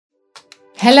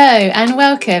Hello and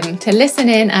welcome to Listen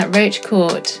In at Roach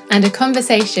Court and a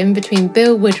conversation between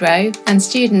Bill Woodrow and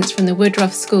students from the Woodrow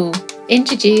School,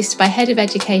 introduced by Head of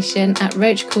Education at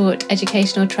Roach Court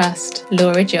Educational Trust,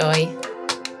 Laura Joy.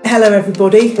 Hello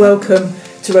everybody, welcome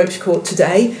to Roach Court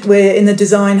today. We're in the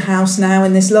Design House now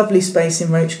in this lovely space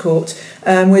in Roach Court.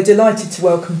 We're delighted to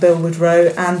welcome Bill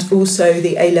Woodrow and also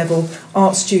the A-level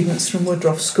art students from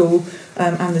Woodrow School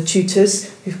and the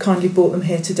tutors who've kindly brought them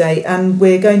here today. And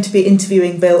we're going to be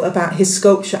interviewing Bill about his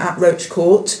sculpture at Roach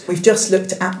Court. We've just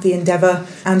looked at the Endeavour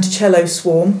and Cello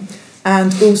Swarm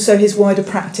and also his wider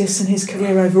practice and his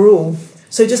career overall.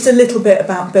 So just a little bit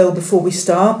about Bill before we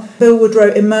start. Bill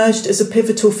Woodrow emerged as a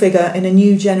pivotal figure in a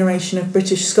new generation of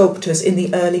British sculptors in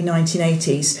the early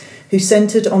 1980s who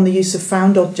centred on the use of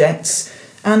found objects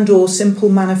and/or simple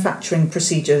manufacturing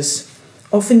procedures.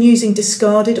 Often using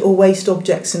discarded or waste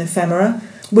objects and ephemera,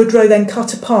 Woodrow then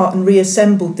cut apart and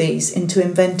reassembled these into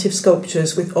inventive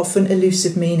sculptures with often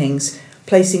elusive meanings,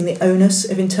 placing the onus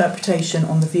of interpretation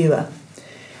on the viewer.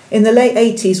 In the late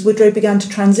 80s, Woodrow began to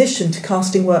transition to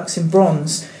casting works in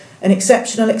bronze. An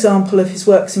exceptional example of his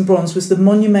works in bronze was the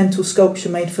monumental sculpture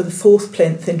made for the fourth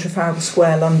plinth in Trafalgar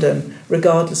Square, London,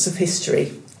 regardless of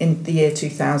history, in the year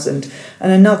 2000.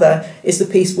 And another is the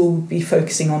piece we'll be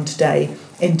focusing on today,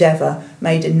 Endeavour,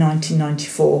 made in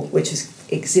 1994, which is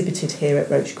exhibited here at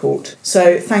Roach Court.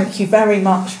 So thank you very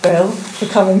much, Bill, for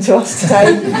coming to us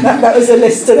today. that was a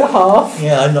list and a half.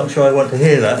 Yeah, I'm not sure I want to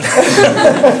hear that.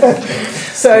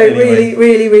 So anyway,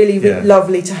 really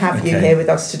lovely to have you here with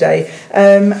us today.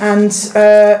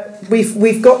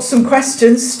 We've got some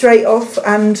questions straight off,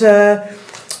 and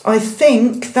I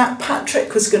think that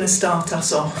Patrick was going to start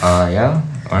us off. Yeah,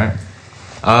 all right.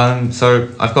 So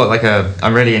I've got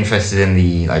I'm really interested in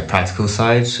the practical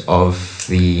side of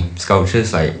the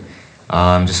sculptures.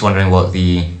 I'm just wondering what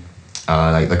the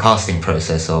the casting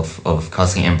process of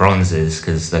casting in bronze is,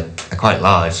 because they're quite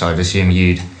large. So I'd assume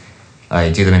you'd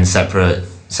do them in separate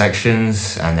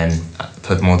sections and then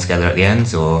put them all together at the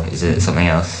end, or is it something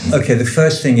else? Okay, the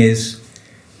first thing is,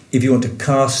 if you want to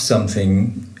cast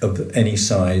something of any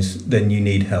size, then you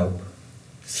need help.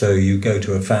 So you go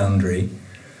to a foundry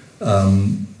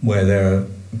where there are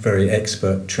very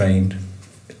expert trained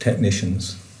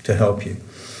technicians to help you.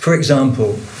 For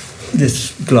example,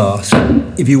 this glass,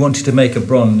 if you wanted to make a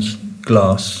bronze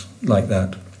glass like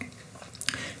that,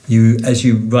 you, as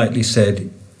you rightly said,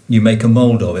 you make a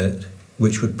mould of it,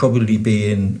 which would probably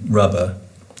be in rubber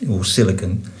or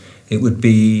silicon. It would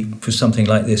be, for something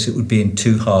like this, it would be in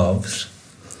two halves,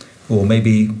 or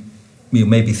maybe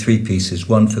three pieces,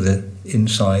 one for the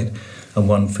inside and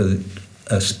one for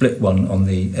a split one on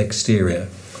the exterior.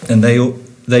 And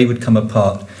they would come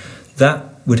apart. That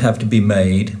would have to be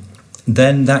made.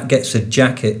 Then that gets a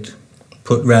jacket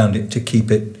put round it to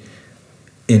keep it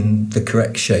in the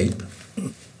correct shape.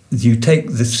 You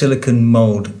take the silicon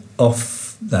mould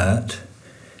off that,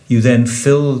 you then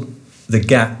fill the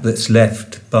gap that's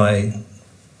left by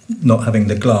not having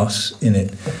the glass in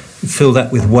it. You fill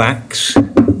that with wax,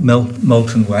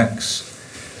 molten wax.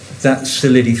 That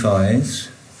solidifies,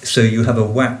 so you have a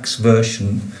wax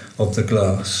version of the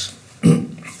glass.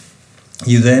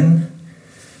 You then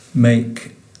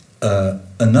make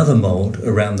another mould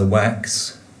around the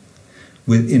wax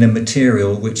in a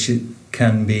material which it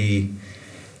can be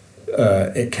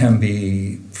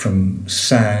from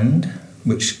sand,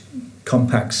 which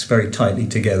compacts very tightly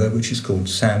together, which is called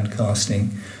sand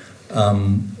casting,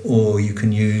 or you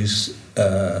can use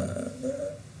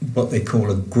what they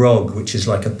call a grog, which is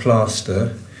like a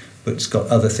plaster, but it's got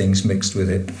other things mixed with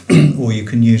it, or you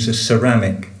can use a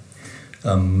ceramic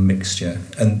mixture.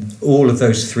 And all of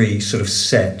those three sort of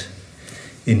set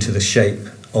into the shape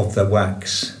of the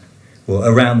wax, or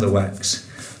around the wax,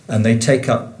 and they take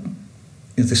up,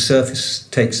 the surface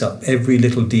takes up every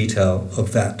little detail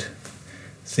of that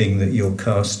thing that you're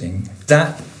casting.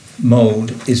 That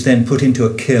mould is then put into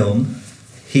a kiln,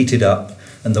 heated up,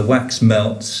 and the wax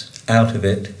melts out of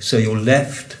it, so you're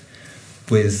left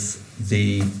with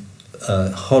the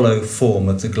hollow form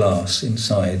of the glass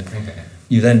inside. Okay.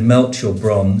 You then melt your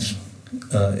bronze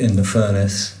in the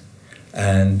furnace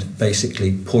and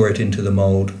basically pour it into the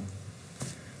mould.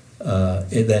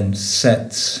 It then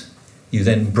sets. You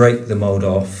then break the mould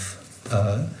off.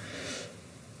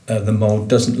 The mould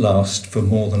doesn't last for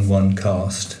more than one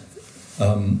cast.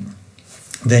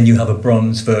 Then you have a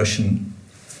bronze version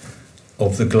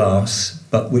of the glass,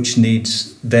 but which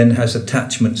has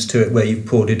attachments to it where you've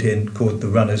poured it in, called the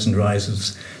runners and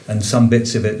risers, and some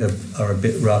bits of it are a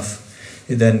bit rough.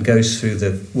 It then goes through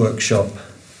the workshop,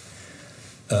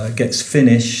 gets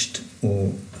finished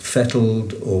or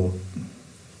fettled, or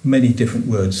many different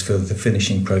words for the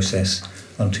finishing process,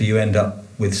 until you end up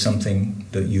with something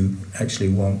that you actually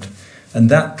want. And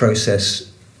that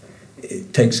process,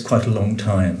 it takes quite a long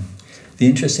time. The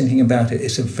interesting thing about it,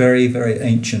 it's a very, very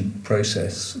ancient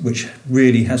process, which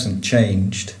really hasn't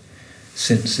changed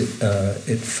since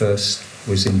it first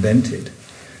was invented.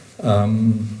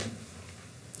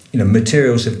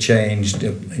 Materials have changed.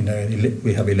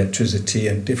 We have electricity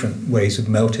and different ways of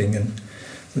melting and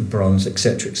the bronze,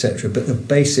 etc., etc. But the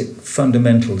basic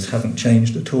fundamentals haven't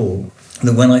changed at all.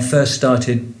 When I first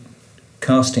started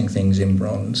casting things in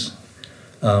bronze,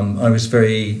 I was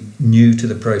very new to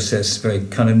the process, very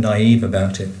kind of naive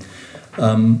about it.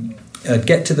 I'd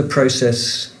get to the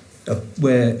process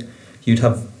where you'd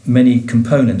have many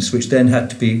components which then had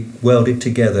to be welded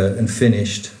together and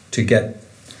finished to get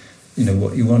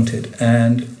what you wanted.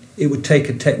 And it would take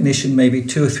a technician maybe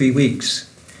 2 or 3 weeks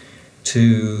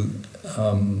to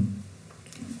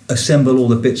assemble all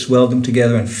the bits, weld them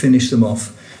together and finish them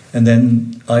off. And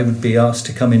then I would be asked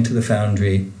to come into the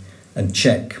foundry and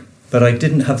check. But I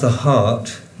didn't have the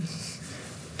heart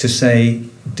to say,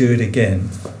 do it again.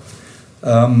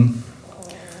 And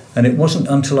it wasn't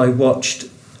until I watched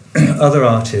other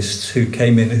artists who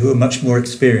came in who were much more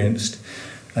experienced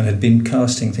and had been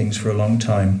casting things for a long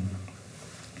time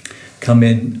come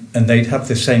in, and they'd have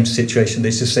the same situation.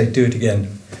 They'd just say, do it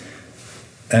again.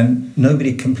 And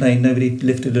nobody complained, nobody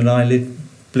lifted an eyelid,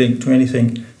 blinked or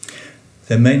anything.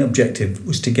 Their main objective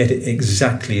was to get it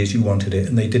exactly as you wanted it,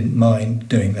 and they didn't mind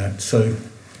doing that. So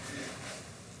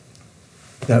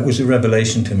that was a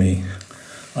revelation to me.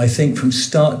 I think from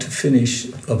start to finish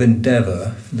of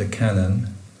Endeavour, the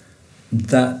Canon,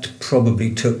 that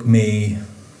probably took me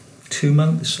 2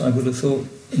 months, I would have thought.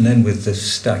 And then with the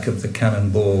stack of the cannon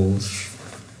balls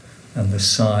and the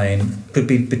sign, could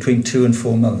be between 2 and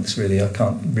 4 months, really. I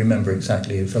can't remember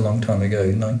exactly. It was a long time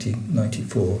ago,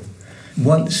 1994.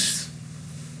 Once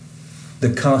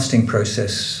the casting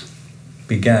process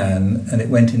began and it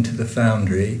went into the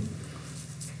foundry,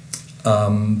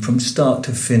 from start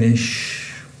to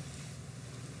finish,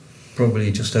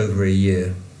 probably just over a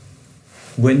year.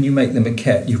 When you make the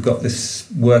maquette, you've got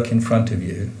this work in front of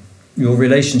you. Your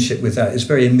relationship with that is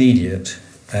very immediate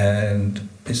and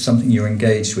it's something you're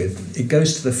engaged with. It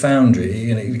goes to the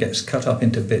foundry and it gets cut up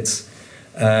into bits,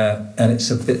 and it's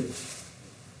a bit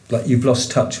like you've lost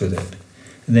touch with it.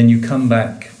 And then you come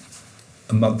back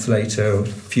a month later or a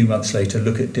few months later,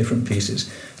 look at different pieces,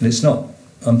 and it's not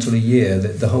until a year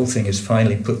that the whole thing is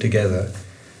finally put together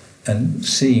and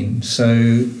seen. So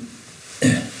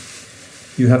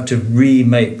you have to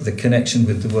remake the connection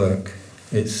with the work.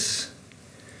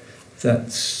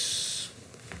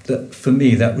 That for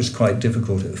me, that was quite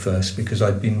difficult at first, because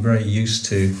I'd been very used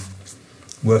to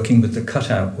working with the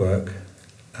cutout work,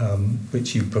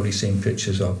 which you've probably seen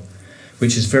pictures of,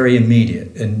 which is very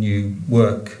immediate, and you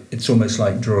work, it's almost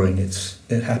like drawing,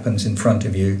 it happens in front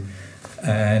of you,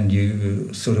 and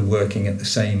you sort of working at the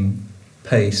same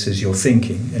pace as you're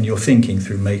thinking, and you're thinking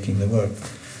through making the work.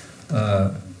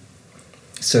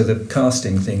 So the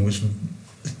casting thing was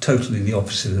totally the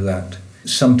opposite of that.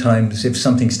 Sometimes if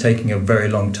something's taking a very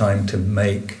long time to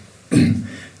make,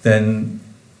 then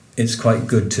it's quite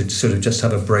good to sort of just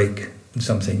have a break and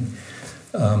something.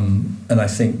 And I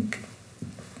think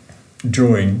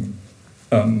drawing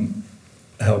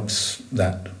helps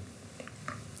that.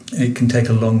 It can take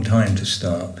a long time to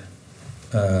start.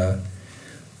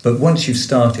 But once you've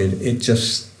started,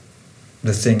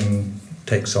 the thing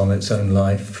takes on its own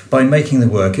life. By making the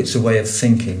work, it's a way of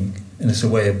thinking, and it's a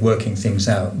way of working things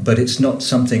out, but it's not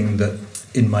something that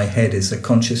in my head is a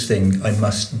conscious thing, I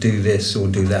must do this or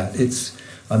do that.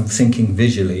 I'm thinking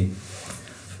visually,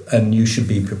 and you should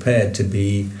be prepared to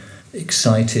be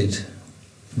excited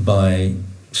by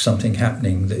something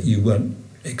happening that you weren't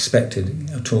expected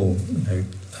at all,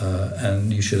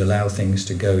 and you should allow things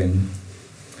to go in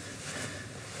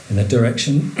a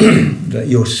direction that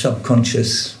your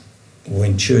subconscious or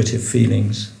intuitive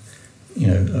feelings,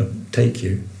 take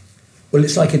you. Well,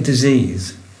 it's like a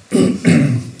disease.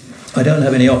 I don't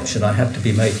have any option. I have to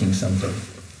be making something.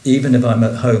 Even if I'm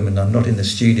at home and I'm not in the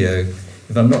studio,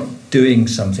 if I'm not doing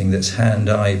something that's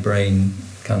hand-eye brain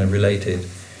kind of related,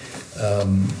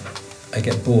 I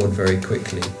get bored very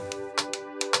quickly.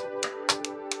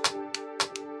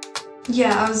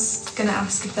 Yeah, I was going to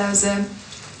ask if there was a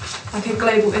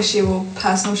global issue or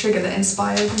personal trigger that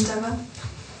inspired Endeavour.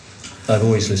 I've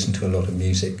always listened to a lot of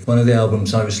music. One of the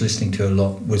albums I was listening to a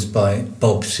lot was by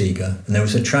Bob Seger, and there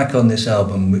was a track on this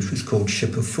album which was called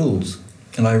Ship of Fools,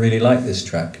 and I really liked this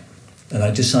track, and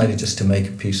I decided just to make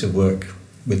a piece of work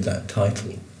with that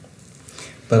title.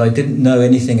 But I didn't know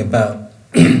anything about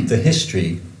the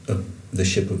history of the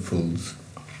Ship of Fools.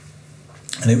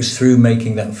 And it was through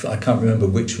making that, I can't remember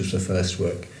which was the first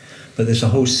work, but there's a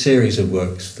whole series of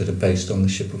works that are based on the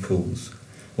Ship of Fools,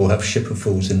 or have Ship of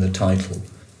Fools in the title.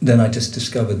 Then I just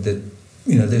discovered that,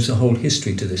 there's a whole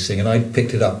history to this thing, and I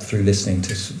picked it up through listening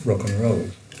to rock and roll.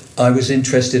 I was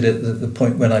interested at the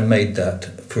point when I made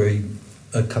that for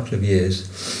a couple of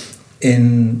years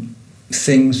in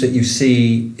things that you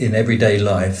see in everyday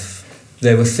life.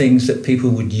 There were things that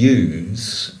people would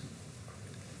use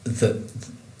that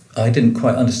I didn't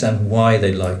quite understand why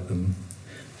they liked them.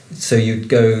 So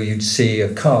you'd see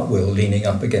a cartwheel leaning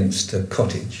up against a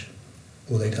cottage,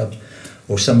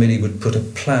 or somebody would put a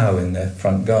plough in their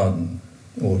front garden,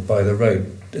 or by the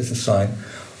road as a sign.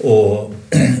 Or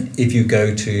if you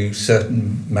go to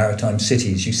certain maritime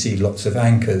cities, you see lots of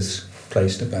anchors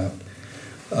placed about.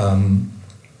 And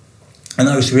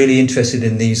I was really interested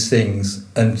in these things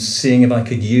and seeing if I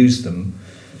could use them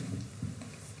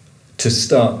to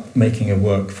start making a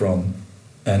work from,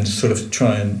 and sort of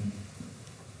try and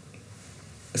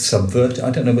subvert,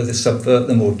 I don't know whether subvert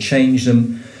them or change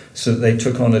them so that they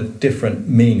took on a different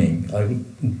meaning. I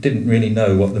didn't really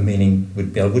know what the meaning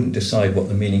would be. I wouldn't decide what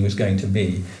the meaning was going to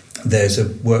be. There's a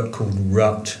work called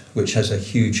Rut, which has a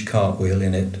huge cartwheel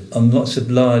in it. On lots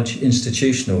of large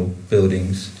institutional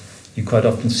buildings, you quite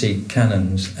often see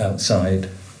cannons outside,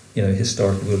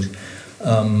 historical buildings.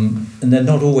 And they're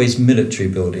not always military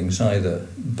buildings either,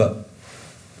 but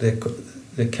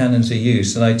the cannons are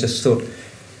used. And I just thought,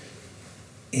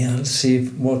 let's see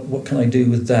what can I do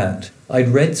with that. I'd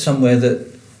read somewhere that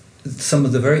some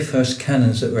of the very first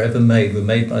cannons that were ever made were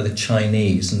made by the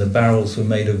Chinese, and the barrels were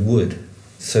made of wood.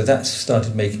 So that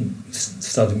started me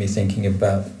thinking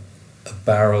about a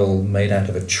barrel made out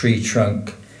of a tree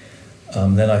trunk.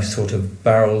 Then I thought of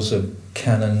barrels of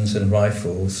cannons and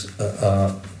rifles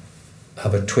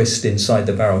have a twist inside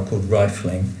the barrel called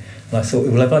rifling. And I thought,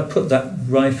 well, if I put that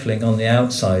rifling on the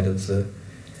outside of the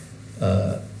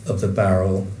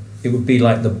barrel, it would be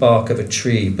like the bark of a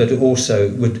tree, but it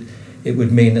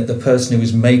would mean that the person who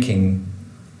was making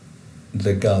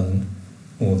the gun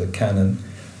or the cannon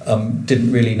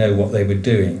didn't really know what they were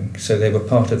doing. So they were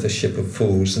part of the Ship of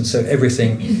Fools, and so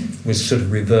everything was sort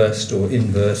of reversed or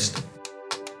inversed.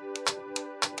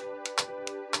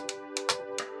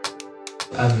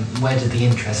 Where did the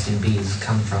interest in bees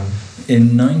come from?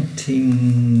 In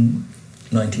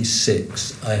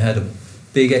 1996, I had a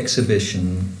big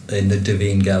exhibition in the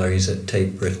Devine Galleries at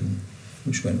Tate Britain,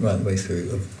 which went right the way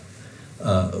through, of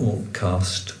all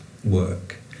cast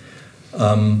work.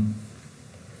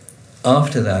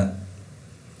 After that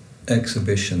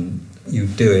exhibition, you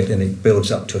do it and it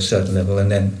builds up to a certain level, and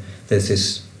then there's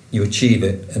this, you achieve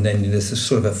it, and then there's this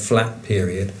sort of a flat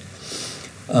period.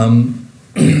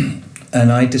 And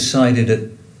I decided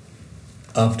that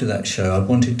after that show I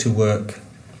wanted to work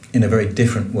in a very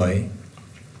different way,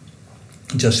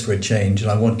 just for a change, and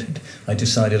I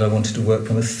decided I wanted to work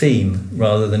from a theme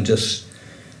rather than just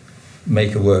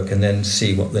make a work and then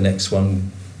see what the next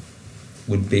one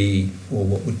would be or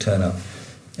what would turn up.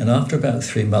 And after about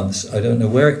 3 months, I don't know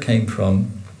where it came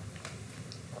from,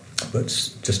 but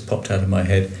just popped out of my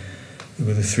head,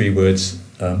 were the 3 words,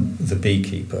 the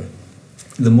beekeeper.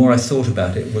 The more I thought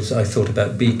about it, I thought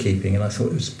about beekeeping, and I thought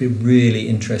it would be a really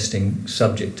interesting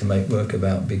subject to make work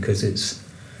about, because it's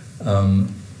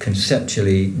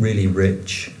conceptually really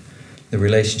rich. The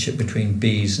relationship between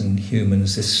bees and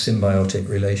humans, this symbiotic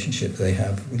relationship they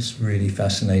have, was really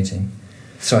fascinating.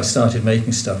 So I started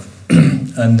making stuff.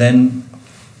 And then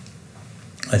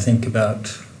I think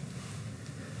about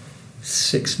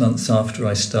 6 months after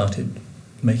I started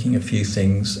making a few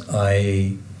things,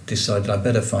 I decided I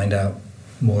better find out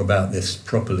more about this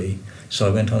properly. So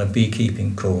I went on a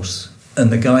beekeeping course,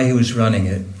 and the guy who was running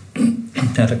it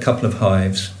had a couple of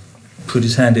hives, put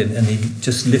his hand in, and he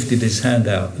just lifted his hand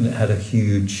out, and it had a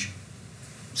huge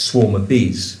swarm of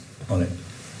bees on it.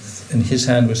 And his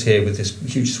hand was here with this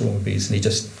huge swarm of bees, and he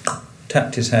just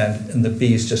tapped his hand, and the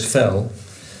bees just fell,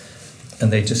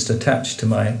 and they just attached to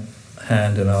my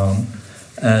hand and arm.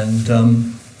 And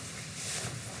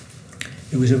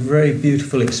it was a very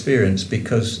beautiful experience,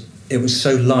 because it was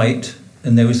so light,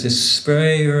 and there was this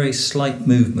very, very slight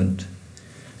movement,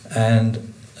 and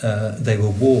they were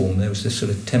warm. There was this sort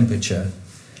of temperature,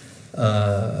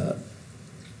 and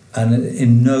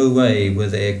in no way were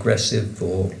they aggressive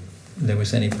or there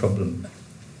was any problem.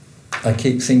 I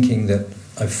keep thinking that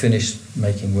I've finished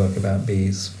making work about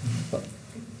bees, but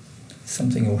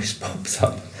something always pops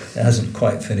up. It hasn't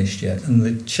quite finished yet. And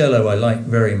the cello I like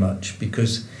very much,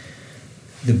 because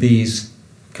the bees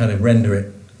kind of render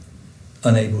it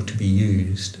unable to be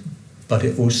used, but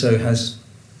it also has,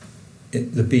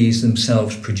 the bees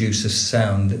themselves produce a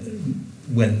sound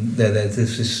when there's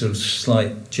this sort of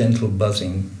slight gentle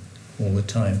buzzing all the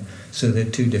time. So they're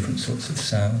two different sorts of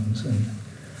sounds.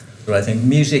 But I think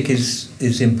music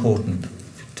is important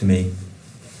to me.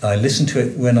 I listen to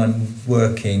it when I'm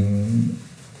working,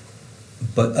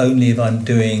 but only if I'm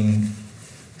doing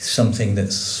something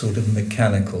that's sort of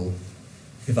mechanical.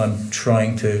 If I'm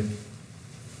trying to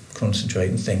concentrate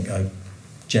and think, I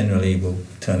generally will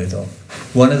turn it off.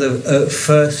 One of the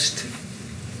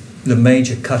the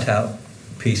major cutout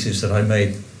pieces that I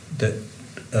made that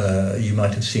you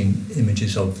might have seen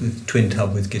images of, the twin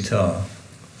tub with guitar.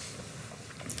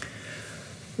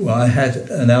 Well, I had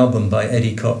an album by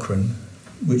Eddie Cochran,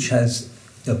 which has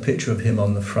a picture of him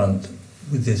on the front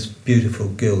with this beautiful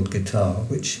Guild guitar,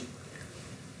 which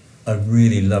I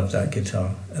really loved that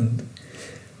guitar and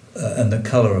the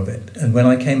colour of it. And when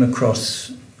I came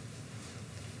across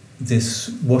this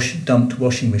dumped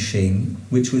washing machine,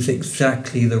 which was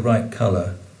exactly the right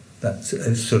colour, that's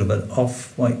sort of an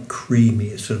off-white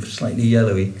creamy, sort of slightly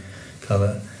yellowy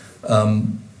colour,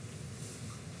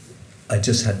 I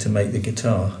just had to make the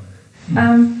guitar.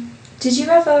 Did you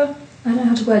ever, I don't know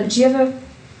how to word it, did you ever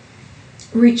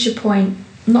reach a point,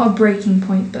 not a breaking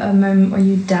point, but a moment where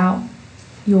you doubt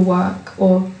your work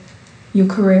or your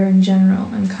career in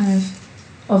general, and kind of,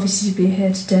 obviously to be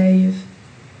here today, you've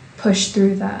pushed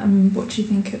through that, and what do you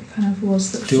think it kind of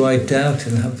was that... Do I doubt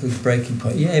and have a breaking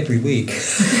point? Yeah, every week.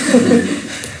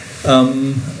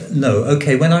 No,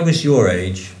 okay, when I was your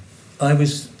age, I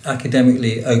was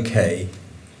academically okay.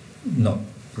 Not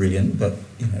brilliant, but,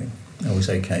 I was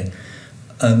okay.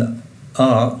 And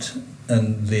art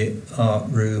and the art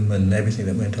room and everything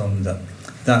that went on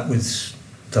with that was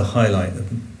the highlight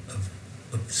of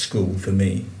school for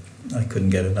me. I couldn't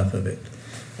get enough of it.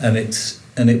 And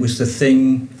it was the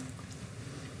thing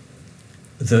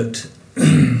that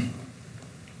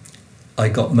I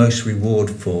got most reward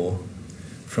for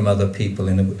from other people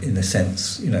in a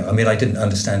sense. I didn't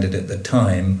understand it at the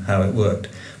time, how it worked,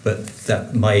 but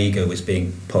that my ego was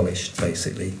being polished,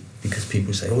 basically, because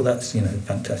people say, oh, that's,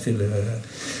 fantastic.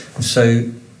 And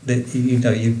so,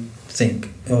 you think,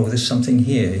 oh, there's something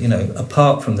here,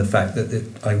 apart from the fact that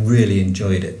I really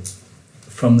enjoyed it.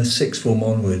 From the sixth form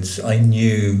onwards, I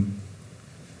knew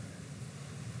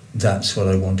that's what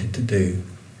I wanted to do,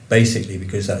 basically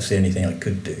because that's the only thing I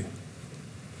could do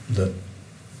that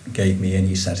gave me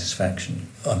any satisfaction.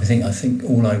 I think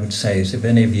all I would say is if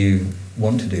any of you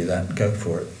want to do that, go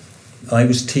for it. I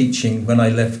was teaching, when I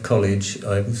left college,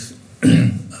 I was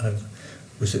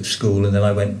at school, and then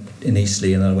I went in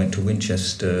Eastleigh, and I went to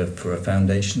Winchester for a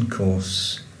foundation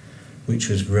course, which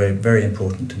was very, very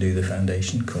important to do the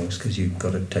foundation course because you've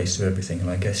got a taste of everything. And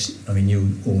I guess,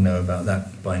 you all know about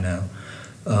that by now.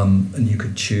 And you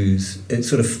could choose. It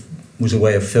sort of was a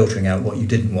way of filtering out what you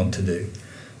didn't want to do.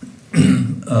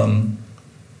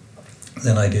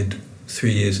 Then I did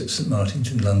 3 years at St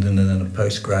Martin's in London, and then a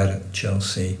postgrad at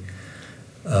Chelsea.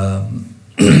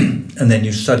 And then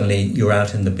you're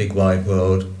out in the big wide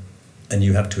world, and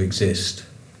you have to exist.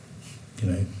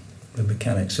 The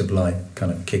mechanics of life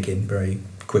kind of kick in very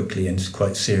quickly and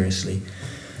quite seriously.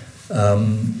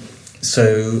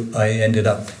 So I ended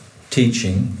up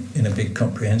teaching in a big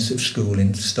comprehensive school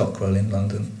in Stockwell in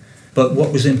London. But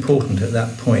what was important at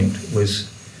that point was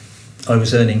I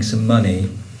was earning some money.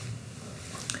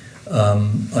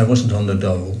 I wasn't on the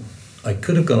dole. I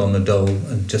could have gone on the dole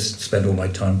and just spent all my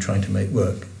time trying to make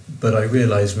work. But I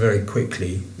realised very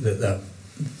quickly that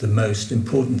the most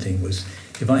important thing was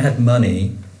if I had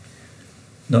money,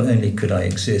 not only could I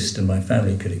exist and my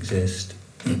family could exist,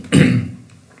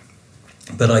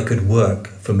 but I could work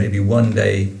for maybe 1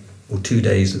 day or 2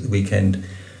 days at the weekend,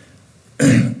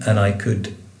 and I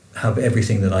could have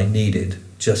everything that I needed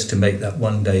just to make that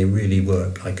 1 day really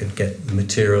work. I could get the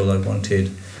material I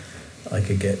wanted, I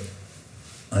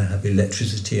have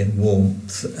electricity and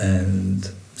warmth and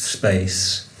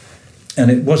space. And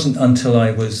it wasn't until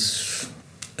I was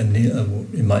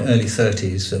in my early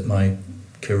 30s that my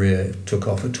career took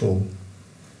off at all.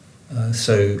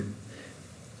 So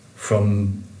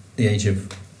from the age of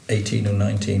 18 or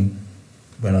 19,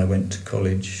 when I went to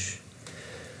college,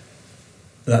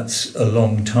 that's a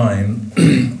long time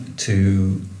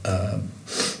to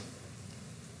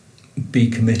be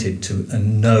committed to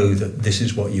and know that this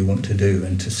is what you want to do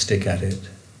and to stick at it.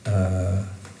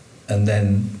 And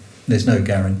then there's no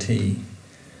guarantee,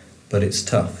 but it's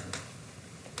tough.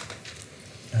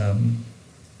 And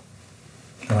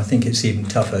I think it's even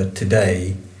tougher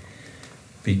today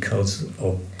because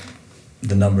of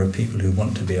the number of people who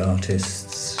want to be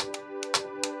artists.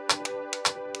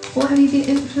 What, have you been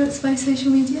influenced by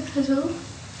social media at all?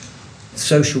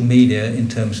 Social media, in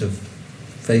terms of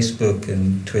Facebook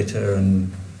and Twitter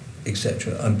and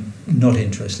etc. I'm not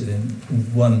interested in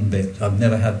one bit. I've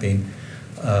never have been.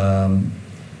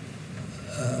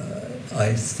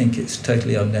 I think it's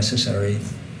totally unnecessary.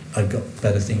 I've got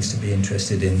better things to be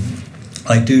interested in.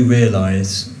 I do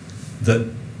realise that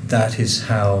that is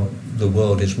how the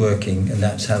world is working, and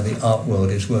that's how the art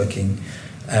world is working,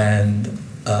 and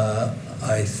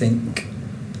I think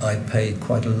I pay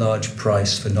quite a large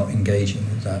price for not engaging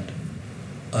with that.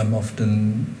 I'm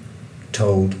often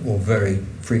told, or very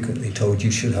frequently told,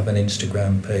 you should have an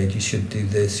Instagram page, you should do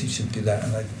this, you should do that,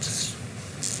 and I just,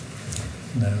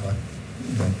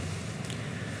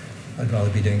 I'd rather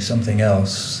be doing something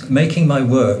else. Making my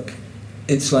work,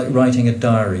 it's like writing a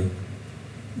diary.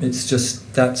 It's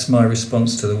just, that's my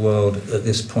response to the world at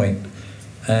this point.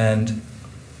 And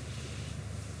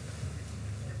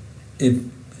if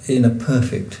in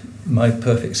my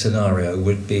perfect scenario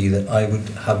would be that I would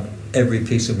have every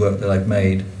piece of work that I've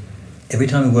made. Every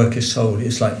time a work is sold,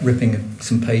 it's like ripping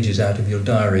some pages out of your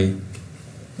diary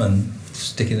and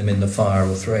sticking them in the fire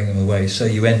or throwing them away. So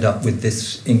you end up with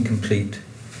this incomplete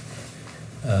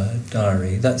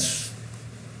diary. That's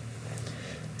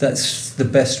the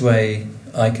best way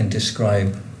I can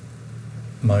describe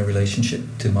my relationship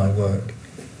to my work,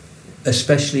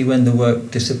 especially when the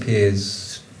work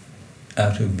disappears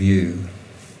out of view.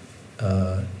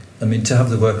 I mean, to have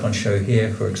the work on show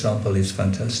here, for example, is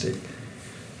fantastic,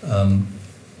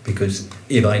 because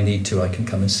if I need to, I can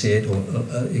come and see it, or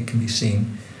it can be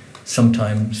seen.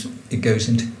 Sometimes it goes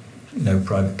into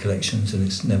private collections and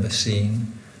it's never seen.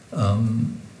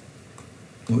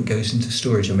 Or it goes into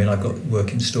storage. I mean, I've got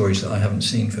work in storage that I haven't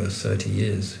seen for 30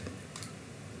 years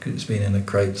because it's been in a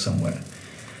crate somewhere.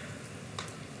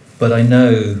 But I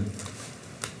know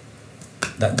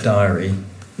that diary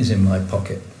is in my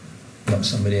pocket, not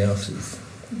somebody else's.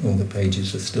 All the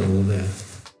pages are still all there.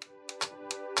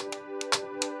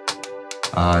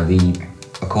 The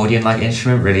accordion-like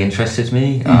instrument really interested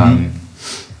me.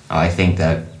 I think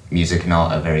that music and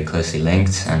art are very closely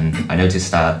linked, and I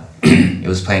noticed that it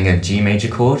was playing a G major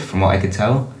chord, from what I could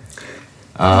tell.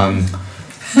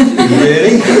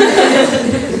 Really?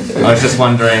 I was just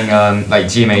wondering, like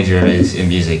G major in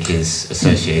music is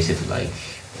associated with like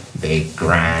big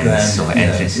grand sort of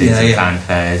entrances and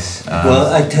fanfares.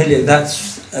 Well, I tell you,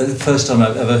 that's the first time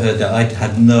I've ever heard that. I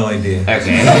had no idea.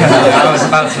 Okay. I was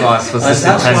about to ask, was this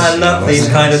that's why I love these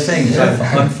intentional? kind of things.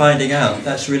 I'm finding out.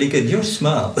 That's really good. You're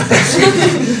smart.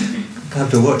 I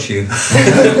have to watch you.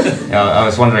 Yeah, I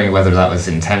was wondering whether that was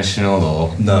intentional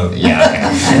or... No.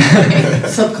 Yeah, okay.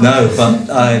 No, but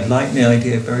I like the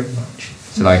idea very much.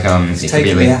 So like, It's it could be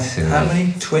taken me, linked to... how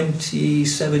many?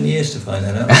 27 years to find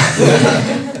that out.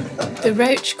 The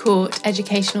Roach Court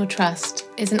Educational Trust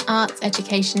is an arts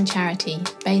education charity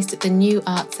based at the New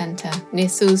Arts Centre near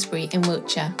Salisbury in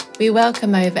Wiltshire. We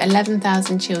welcome over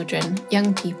 11,000 children,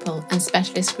 young people and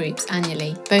specialist groups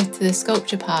annually, both to the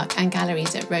sculpture park and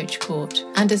galleries at Roach Court,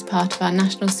 and as part of our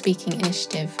national speaking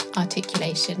initiative,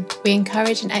 Articulation. We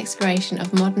encourage an exploration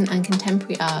of modern and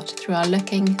contemporary art through our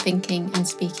looking, thinking and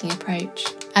speaking approach.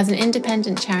 As an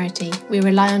independent charity, we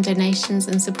rely on donations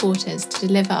and supporters to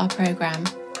deliver our programme.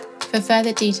 For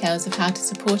further details of how to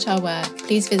support our work,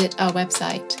 please visit our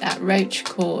website at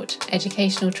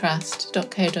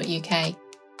roachcourteducationaltrust.co.uk.